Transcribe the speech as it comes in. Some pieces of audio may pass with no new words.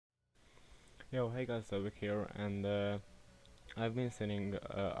Yo, hey guys, Vic here, and I have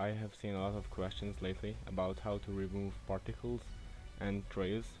seen a lot of questions lately about how to remove particles and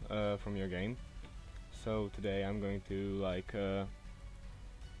trails from your game. So today I'm going to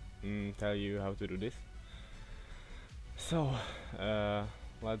tell you how to do this. So uh,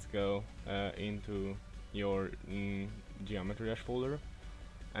 let's go into your geometry dash folder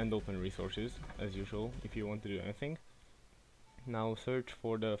and open resources as usual if you want to do anything. Now search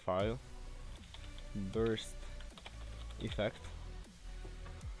for the file burst effect,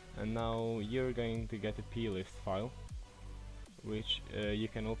 and now you're going to get a plist file which you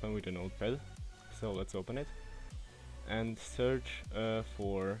can open with a notepad. So let's open it and search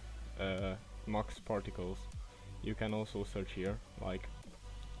for max particles. You can also search here, like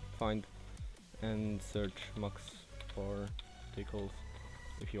find and search max particles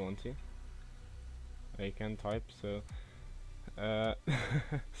if you want to. I can type, so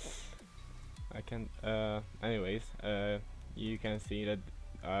I can anyways, you can see that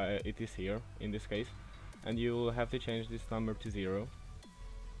it is here in this case, and you will have to change this number to 0,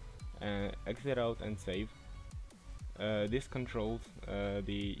 exit out and save. This controls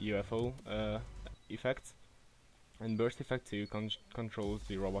the UFO effects, and burst effect 2 controls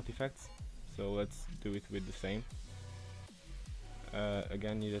the robot effects. So let's do it with the same.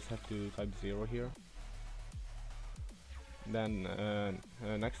 Again, you just have to type 0 here. Then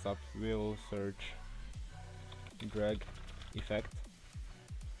next up we'll search drag effect,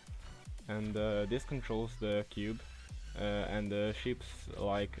 and this controls the cube and the ship's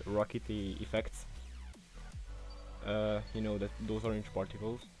like rockety effects. You know that those orange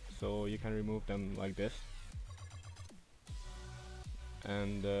particles, so you can remove them like this.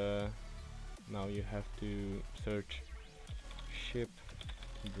 And now you have to search ship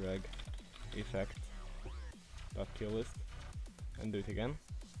drag effect .plist and do it again.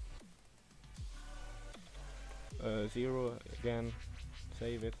 0 again,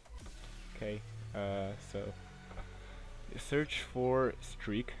 save it. Okay, so search for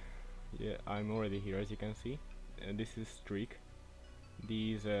streak. Yeah, I'm already here, as you can see. This is streak.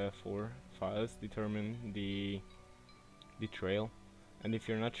 These 4 files determine the trail, and if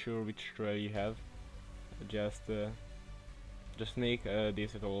you're not sure which trail you have, just make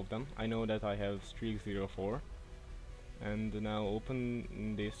this at all of them. I know that I have streak 04. And now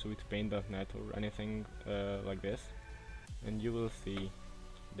open this with paint.net or anything like this, and you will see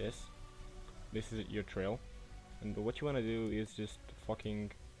this. This is your trail, and what you want to do is just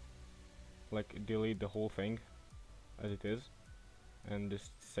fucking like delete the whole thing as it is and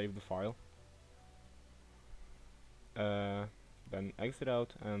just save the file. Then exit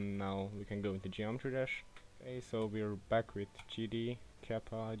out, and now we can go into geometry dash. Okay, so we're back with GD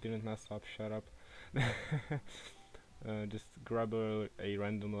Kappa. I didn't mess up, shut up. Just grab a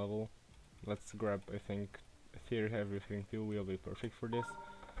random level. Let's grab, I think, Theory Everything 2 will be perfect for this.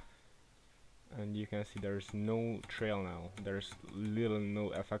 And you can see there's no trail now. There's no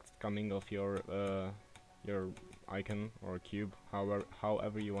effects coming off your icon or cube,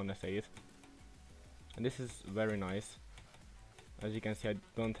 however you wanna say it. And this is very nice. As you can see, I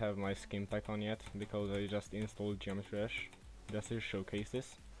don't have my skin pack on yet because I just installed Geometry Dash just to showcase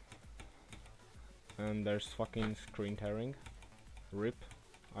this. And there's fucking screen tearing. RIP.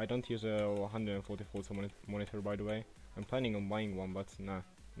 I don't use a 144 monitor, by the way. I'm planning on buying one, but nah,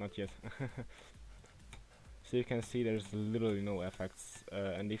 not yet. So you can see there's literally no effects,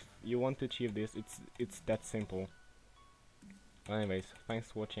 and if you want to achieve this, it's that simple. Anyways,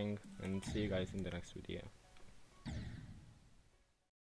 thanks for watching, and see you guys in the next video.